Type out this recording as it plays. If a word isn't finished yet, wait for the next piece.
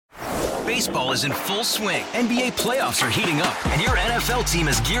Baseball is in full swing. NBA playoffs are heating up, and your NFL team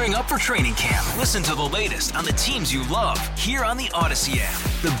is gearing up for training camp. Listen to the latest on the teams you love here on the Odyssey app.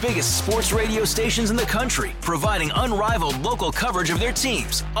 The biggest sports radio stations in the country, providing unrivaled local coverage of their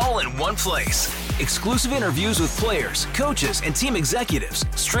teams, all in one place. Exclusive interviews with players, coaches, and team executives,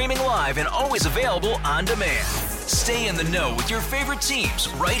 streaming live and always available on demand. Stay in the know with your favorite teams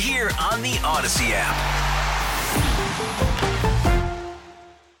right here on the Odyssey app.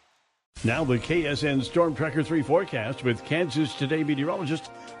 Now the KSN Storm Tracker 3 forecast with Kansas Today meteorologist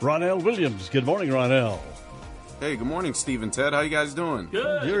Ronell Williams. Good morning, Ronell. Hey, good morning, Steve and Ted. How you guys doing?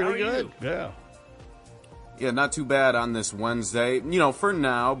 Good. Really good. Yeah. Yeah, not too bad on this Wednesday. For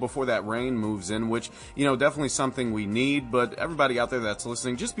now, before that rain moves in, which, definitely something we need. But everybody out there that's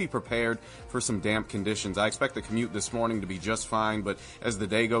listening, just be prepared for some damp conditions. I expect the commute this morning to be just fine, but as the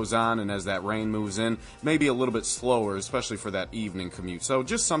day goes on and as that rain moves in, maybe a little bit slower, especially for that evening commute. So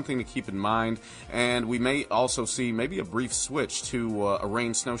just something to keep in mind. And we may also see maybe a brief switch to a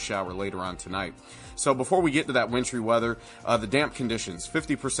rain-snow shower later on tonight. So before we get to that wintry weather, the damp conditions,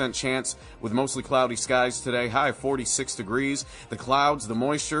 50% chance with mostly cloudy skies today, high 46 degrees. The clouds, the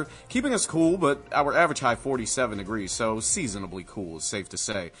moisture, keeping us cool, but our average high 47 degrees, so seasonably cool is safe to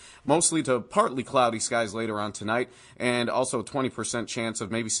say. Mostly to partly cloudy skies later on tonight, and also a 20% chance of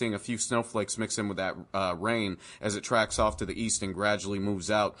maybe seeing a few snowflakes mix in with that rain as it tracks off to the east and gradually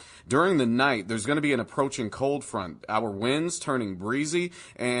moves out. During the night, there's going to be an approaching cold front. Our winds turning breezy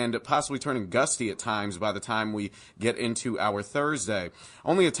and possibly turning gusty at times by the time we get into our Thursday.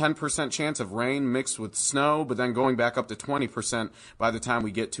 Only a 10% chance of rain mixed with snow, but then going back up to 20% by the time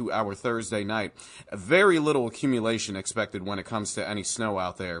we get to our Thursday night. Very little accumulation expected when it comes to any snow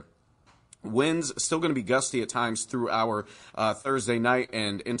out there. Winds still going to be gusty at times through our Thursday night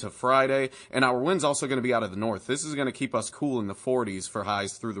and into Friday, and our winds also going to be out of the north. This is going to keep us cool in the 40s for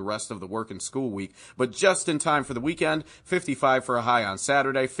highs through the rest of the work and school week, but just in time for the weekend. 55 for a high on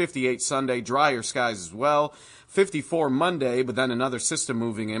Saturday, 58 Sunday, drier skies as well. 54 Monday, but then another system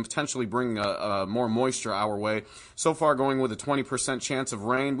moving in, potentially bringing more moisture our way. So far going with a 20% chance of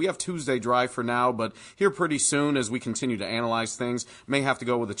rain. We have Tuesday dry for now, but here pretty soon as we continue to analyze things, may have to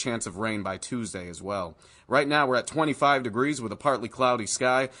go with a chance of rain by Tuesday as well. Right now we're at 25 degrees with a partly cloudy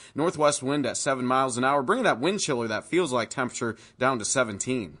sky. Northwest wind at 7 miles an hour, bringing that wind chiller that feels like temperature down to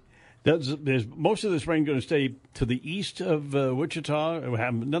 17. Is most of this rain going to stay to the east of Wichita?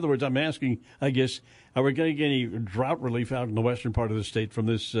 In other words, I'm asking, I guess, are we going to get any drought relief out in the western part of the state from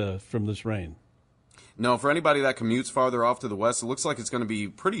this rain? No, for anybody that commutes farther off to the west, it looks like it's going to be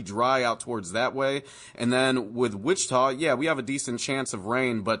pretty dry out towards that way. And then with Wichita, yeah, we have a decent chance of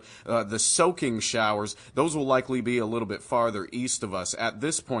rain, but the soaking showers, those will likely be a little bit farther east of us. At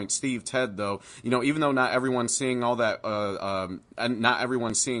this point, Steve, Ted, though, even though not everyone's seeing all that, and not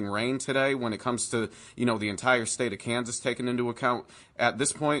everyone's seeing rain today when it comes to, the entire state of Kansas taken into account, at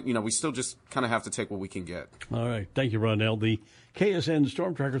this point, we still just kind of have to take what we can get. All right. Thank you, Ronell. The KSN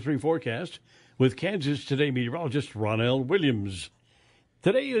Storm Tracker 3 forecast with Kansas Today meteorologist Ronell Williams.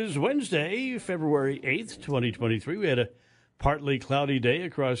 Today is Wednesday, February 8th, 2023. We had a partly cloudy day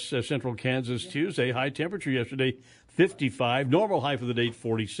across central Kansas Tuesday. High temperature yesterday, 55. Normal high for the date,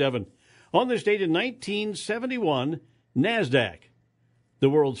 47. On this date in 1971, NASDAQ, the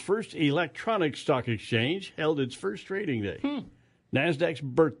world's first electronic stock exchange, held its first trading day. NASDAQ's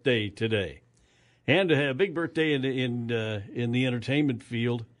birthday today. And a big birthday in the entertainment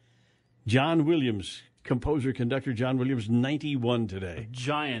field. John Williams, composer-conductor John Williams, 91 today. A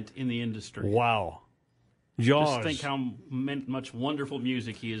giant in the industry. Wow. Jaws. Just think how much wonderful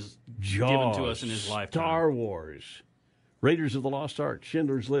music he has given to us in his lifetime. Star Wars, Raiders of the Lost Ark,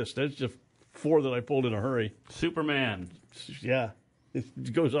 Schindler's List. That's just 4 that I pulled in a hurry. Superman. Yeah.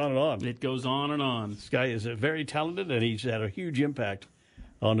 It goes on and on. It goes on and on. This guy is very talented, and he's had a huge impact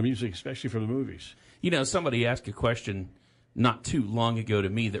on the music, especially for the movies. Somebody asked a question not too long ago to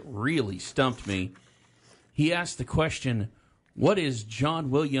me that really stumped me. He asked the question, what is John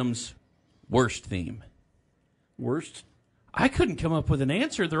Williams' worst theme? Worst? I couldn't come up with an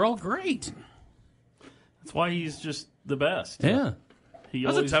answer. They're all great. That's why he's just the best. Yeah. He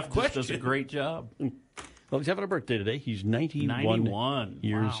That's always a tough question. does a great job. Well, he's having a birthday today. He's 91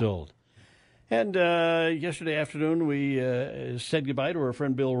 years old. And yesterday afternoon, we said goodbye to our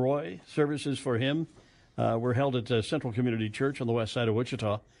friend Bill Roy. Services for him were held at Central Community Church on the west side of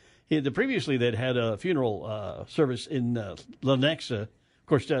Wichita. Previously, they'd had a funeral service in Lenexa. Of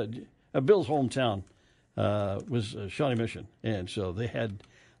course, Bill's hometown was Shawnee Mission, and so they had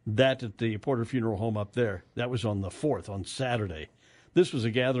that at the Porter Funeral Home up there. That was on the 4th, on Saturday. This was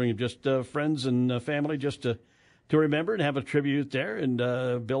a gathering of just friends and family just to to remember and have a tribute there. And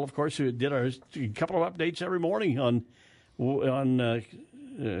Bill, of course, who did a couple of updates every morning on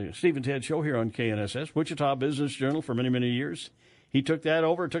Steve and Ted show here on KNSS, Wichita Business Journal for many, many years. He took that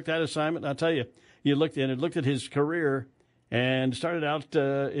assignment. And I'll tell you, you looked at his career and started out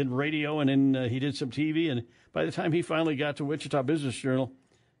in radio, and then he did some TV. And by the time he finally got to Wichita Business Journal,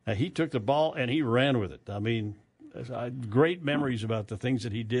 he took the ball and he ran with it. I mean, great memories about the things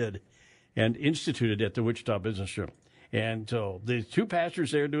that he did and instituted at the Wichita Business Journal. And so the two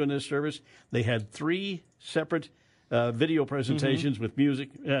pastors there doing this service, they had 3 separate video presentations with music.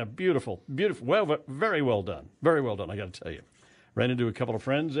 Beautiful. Well, very well done. Very well done, I got to tell you. Ran into a couple of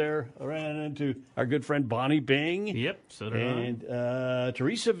friends there. Ran into our good friend Bonnie Bing. Yep, so did and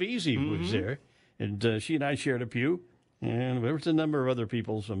Teresa Vesey was there. And she and I shared a pew. And there was a number of other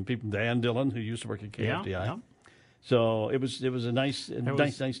people, some people, Dan Dillon, who used to work at KFDI. Yeah. So it was a nice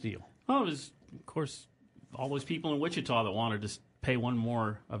deal. Well, it was, of course, all those people in Wichita that wanted to pay one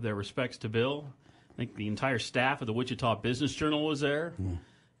more of their respects to Bill. I think the entire staff of the Wichita Business Journal was there.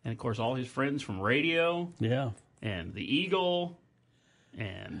 And, of course, all his friends from radio. Yeah. And the Eagle.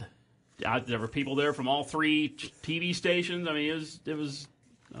 And there were people there from all 3 TV stations. I mean, it was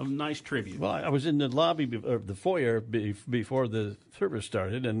a nice tribute. Well, I was in the lobby, the foyer, before the service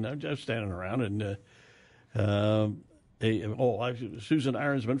started, and I was just standing around, and Susan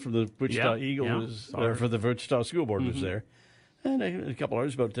Ironsman from the Wichita Eagle for the Wichita School Board was there, and a couple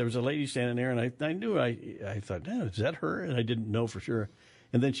others. But there was a lady standing there, and I knew I thought, no, is that her? And I didn't know for sure.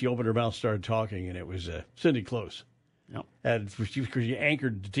 And then she opened her mouth, started talking, and it was Cindy Close. Yep. And she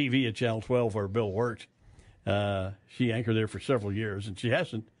anchored the TV at Channel 12 where Bill worked. She anchored there for several years, and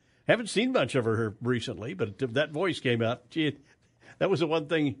haven't seen much of her recently. But that voice came out. That was the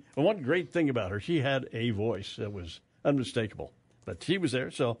one great thing about her. She had a voice that was unmistakable. But she was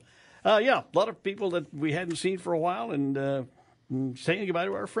there, so a lot of people that we hadn't seen for a while, and saying goodbye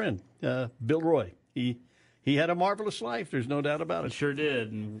to our friend Bill Roy. He had a marvelous life. There's no doubt about it. It sure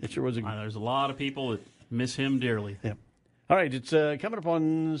did. And it sure was. There's a lot of people that miss him dearly. Yeah. All right, it's coming up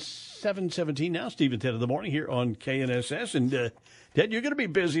on 7:17 now. Steve and Ted in the morning here on KNSS. And, Ted, you're going to be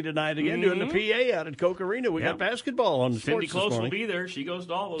busy tonight again doing the PA out at Koch Arena. We got basketball on the Cindy sports Close this morning. will be there. She goes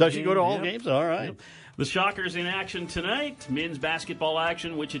to all those games. Does she go to all games? All right. Yep. The Shockers in action tonight. Men's basketball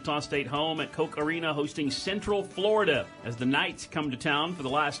action. Wichita State home at Koch Arena hosting Central Florida as the Knights come to town for the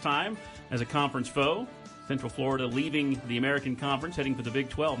last time as a conference foe. Central Florida leaving the American Conference, heading for the Big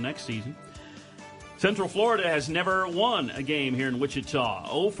 12 next season. Central Florida has never won a game here in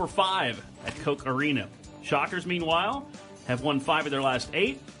Wichita. 0 for 5 at Koch Arena. Shockers, meanwhile, have won 5 of their last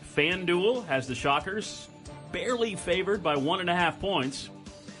 8. FanDuel has the Shockers barely favored by 1.5 points.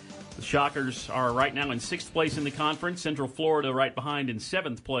 The Shockers are right now in 6th place in the conference. Central Florida right behind in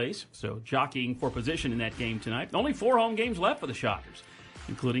 7th place. So jockeying for position in that game tonight. Only 4 home games left for the Shockers,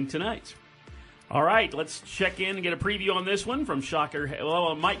 including tonight's. All right, let's check in and get a preview on this one from Shocker.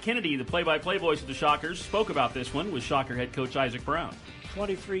 Well, Mike Kennedy, the play-by-play voice of the Shockers, spoke about this one with Shocker head coach Isaac Brown.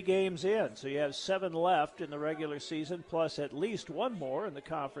 23 games in, so you have 7 left in the regular season, plus at least 1 more in the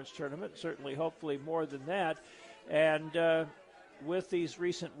conference tournament, certainly hopefully more than that. And with these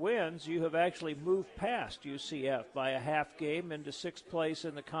recent wins, you have actually moved past UCF by a half game into 6th place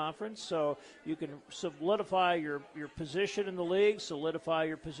in the conference. So you can solidify your position in the league, solidify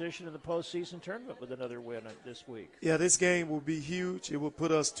your position in the postseason tournament with another win this week. Yeah, this game will be huge. It will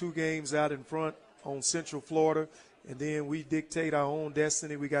put us 2 games out in front on Central Florida, and then we dictate our own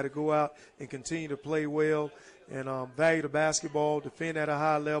destiny. We got to go out and continue to play well and value the basketball, defend at a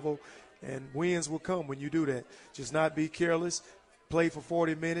high level, and wins will come when you do that. Just not be careless. Play for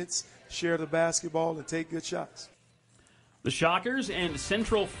 40 minutes, share the basketball, and take good shots. The Shockers and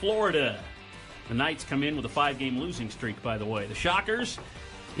Central Florida. The Knights come in with a 5-game losing streak, by the way. The Shockers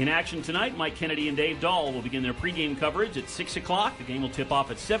in action tonight. Mike Kennedy and Dave Dahl will begin their pregame coverage at 6 o'clock. The game will tip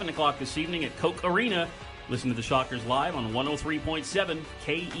off at 7 o'clock this evening at Koch Arena. Listen to the Shockers live on 103.7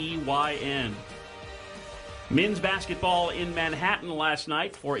 KEYN. Men's basketball in Manhattan last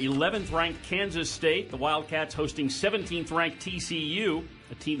night for 11th-ranked Kansas State. The Wildcats hosting 17th-ranked TCU,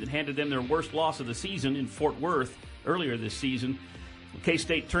 a team that handed them their worst loss of the season in Fort Worth earlier this season.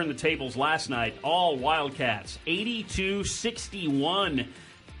 K-State turned the tables last night. All Wildcats, 82-61.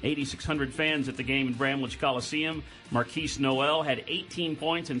 8,600 fans at the game in Bramlage Coliseum. Marquise Noel had 18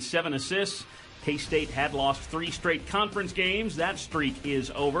 points and 7 assists. K-State had lost 3 straight conference games. That streak is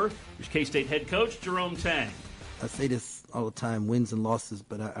over. Here's K-State head coach Jerome Tang. I say this all the time, wins and losses,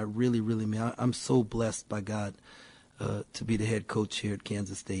 but I really mean I'm so blessed by God to be the head coach here at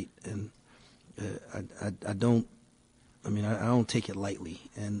Kansas State. And I don't I mean, I don't take it lightly.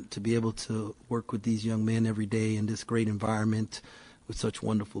 And to be able to work with these young men every day in this great environment with such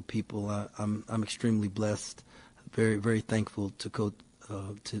wonderful people, I'm extremely blessed. Very, very thankful to Coach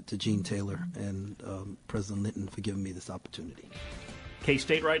to Gene Taylor and President Linton for giving me this opportunity.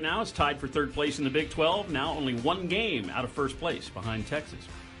 K-State right now is tied for third place in the Big 12, now only one game out of first place behind Texas.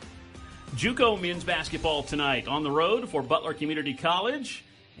 JUCO men's basketball tonight on the road for Butler Community College,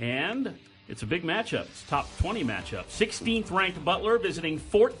 and it's a big matchup. It's a top 20 matchup. 16th ranked Butler visiting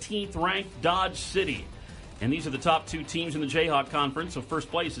 14th ranked Dodge City. And these are the top two teams in the Jayhawk Conference, so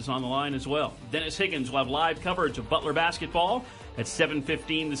first place is on the line as well. Dennis Higgins will have live coverage of Butler basketball at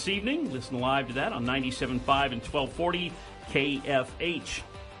 7:15 this evening. Listen live to that on 97.5 and 1240 KFH.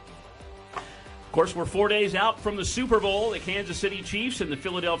 Of course, we're 4 days out from the Super Bowl, the Kansas City Chiefs and the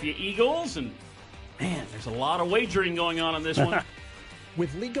Philadelphia Eagles. And, man, there's a lot of wagering going on this one.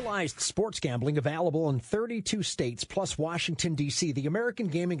 With legalized sports gambling available in 32 states plus Washington, D.C., the American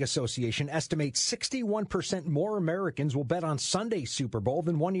Gaming Association estimates 61% more Americans will bet on Sunday's Super Bowl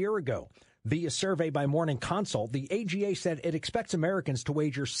than 1 year ago. Via survey by Morning Consult, the AGA said it expects Americans to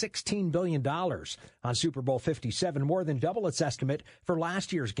wager $16 billion on Super Bowl 57, more than double its estimate for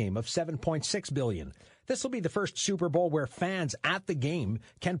last year's game of $7.6 billion. This will be the first Super Bowl where fans at the game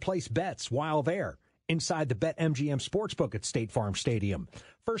can place bets while there, inside the BetMGM Sportsbook at State Farm Stadium.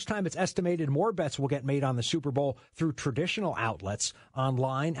 First time it's estimated more bets will get made on the Super Bowl through traditional outlets,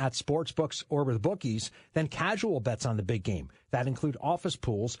 online at sportsbooks or with bookies, than casual bets on the big game. That include office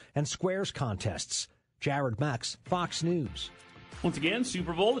pools and squares contests. Jared Max, Fox News. Once again,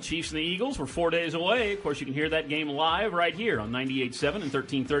 Super Bowl, the Chiefs and the Eagles, we're 4 days away. Of course, you can hear that game live right here on 98.7 and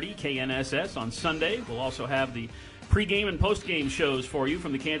 1330 KNSS on Sunday. We'll also have the pregame and postgame shows for you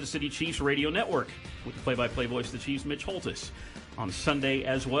from the Kansas City Chiefs radio network with the play-by-play voice of the Chiefs, Mitch Holtis, on Sunday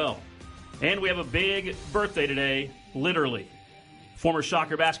as well. And we have a big birthday today, literally. Former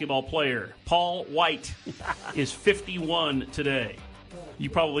Shocker basketball player Paul White is 51 today. You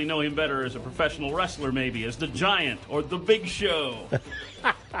probably know him better as a professional wrestler, maybe, as the Giant or the Big Show.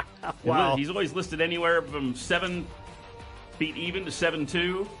 Wow. He's always listed anywhere from 7 feet even to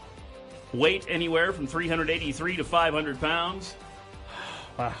 7'2". Weight anywhere from 383 to 500 pounds.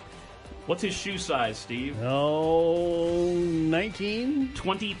 Wow. What's his shoe size, Steve? Oh, 19?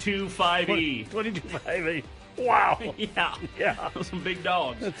 22 5E. 22 5E. Wow. Yeah. Those are some big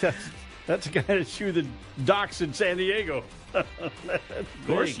dogs. That's the kind of shoe that docks in San Diego. Of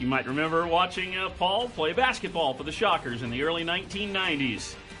course, you might remember watching Paul play basketball for the Shockers in the early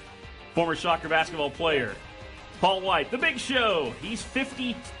 1990s. Former Shocker basketball player Paul White, the Big Show. He's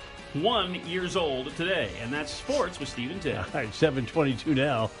 51 years old today, and that's sports with Steve and Ted. All right, 7:22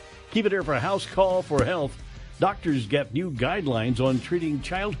 now. Keep it here for a house call for health. Doctors get new guidelines on treating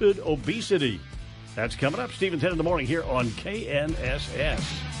childhood obesity. That's coming up. Steve and Ted in the morning here on KNSS.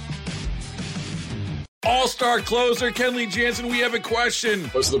 All-star closer Kenley Jansen, we have a question.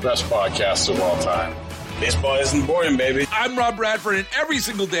 What's the best podcast of all time? Baseball isn't boring, baby. I'm Rob Bradford, and every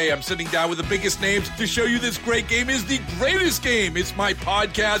single day I'm sitting down with the biggest names to show you this great game is the greatest game. It's my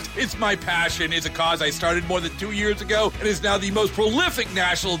podcast. It's my passion. It's a cause I started more than 2 years ago and is now the most prolific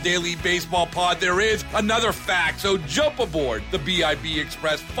national daily baseball pod there is. Another fact, so jump aboard the BIB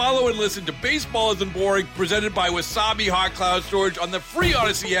Express. Follow and listen to Baseball Isn't Boring, presented by Wasabi Hot Cloud Storage on the free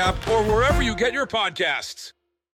Odyssey app or wherever you get your podcasts.